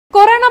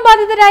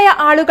ബാധിതരായ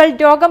ആളുകൾ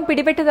രോഗം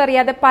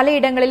പിടിപെട്ടതറിയാതെ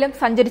പലയിടങ്ങളിലും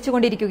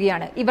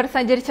സഞ്ചരിച്ചുകൊണ്ടിരിക്കുകയാണ്. ഇവർ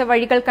സഞ്ചരിച്ച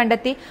വഴികൾ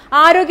കണ്ടെത്തി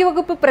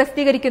ആരോഗ്യവകുപ്പ്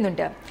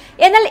പ്രസിദ്ധീകരിക്കുന്നുണ്ട്.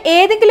 എന്നാൽ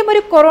ഏതെങ്കിലും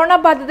ഒരു കൊറോണ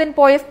ബാധിതൻ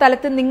പോയ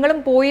സ്ഥലത്ത്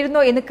നിങ്ങളും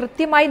പോയിരുന്നോ എന്ന്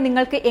കൃത്യമായി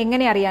നിങ്ങൾക്ക്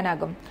എങ്ങനെ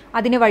അറിയാനാകും?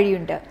 അതിന്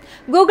വഴിയുണ്ട്.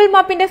 ഗൂഗിൾ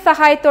മാപ്പിന്റെ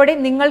സഹായത്തോടെ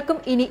നിങ്ങൾക്കും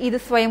ഇനി ഇത്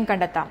സ്വയം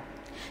കണ്ടെത്താം.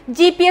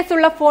 GPS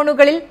ഉള്ള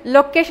ഫോണുകളിൽ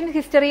ലൊക്കേഷൻ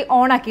ഹിസ്റ്ററി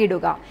ഓൺ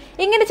ആക്കിയിടുക.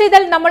 ഇങ്ങനെ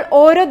ചെയ്താൽ നമ്മൾ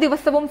ഓരോ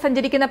ദിവസവും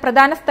സഞ്ചരിക്കുന്ന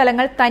പ്രധാന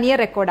സ്ഥലങ്ങൾ തനിയെ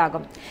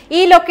റെക്കോർഡാകും.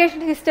 ഈ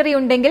ലൊക്കേഷൻ ഹിസ്റ്ററി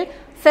ഉണ്ടെങ്കിൽ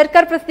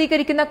സർക്കാർ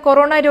പ്രസിദ്ധീകരിക്കുന്ന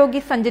കൊറോണ രോഗി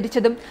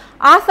സഞ്ചരിച്ചതും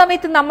ആ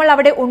സമയത്ത് നമ്മൾ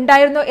അവിടെ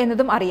ഉണ്ടായിരുന്നോ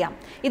എന്നതും അറിയാം.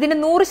 ഇതിന്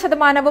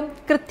 100%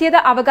 കൃത്യത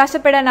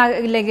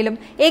അവകാശപ്പെടാനാകില്ലെങ്കിലും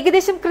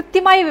ഏകദേശം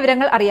കൃത്യമായ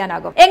വിവരങ്ങൾ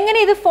അറിയാനാകും. എങ്ങനെ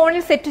ഇത്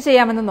ഫോണിൽ സെറ്റ്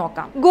ചെയ്യാമെന്ന്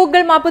നോക്കാം.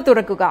 ഗൂഗിൾ മാപ്പ്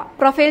തുറക്കുക.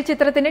 പ്രൊഫൈൽ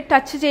ചിത്രത്തിന്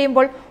ടച്ച്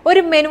ചെയ്യുമ്പോൾ ഒരു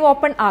മെനു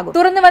ഓപ്പൺ ആകും.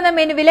 തുറന്നു വന്ന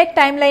മെനുവിലെ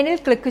ടൈം ലൈനിൽ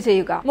ക്ലിക്ക്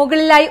ചെയ്യുക.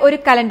 മുകളിലായി ഒരു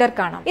കലണ്ടർ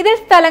കാണാം. ഇതിൽ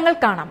സ്ഥലങ്ങൾ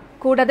കാണാം.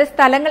 കൂടാതെ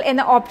സ്ഥലങ്ങൾ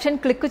എന്ന ഓപ്ഷൻ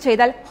ക്ലിക്ക്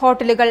ചെയ്താൽ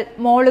ഹോട്ടലുകൾ,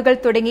 മോളുകൾ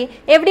തുടങ്ങി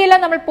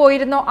എവിടെയെല്ലാം നമ്മൾ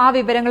പോയിരുന്നോ ആ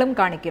വിവരങ്ങളും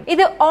കാണിക്കും.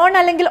 ഇത് ഓൺ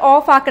അല്ലെങ്കിൽ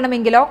of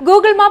ആക്കണമെങ്കിലോ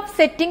Google map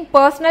setting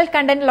personal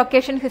content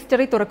location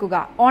history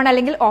തുറക്കുക. ഓൺ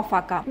അല്ലെങ്കിൽ ഓഫ്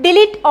ആക്കാം.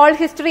 ഡിലീറ്റ് ഓൾ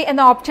ഹിസ്റ്ററി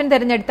എന്ന ഓപ്ഷൻ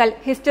തിരഞ്ഞെടുത്താൽ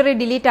ഹിസ്റ്ററി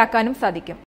ഡിലീറ്റ് ആക്കാനും സാധിക്കും.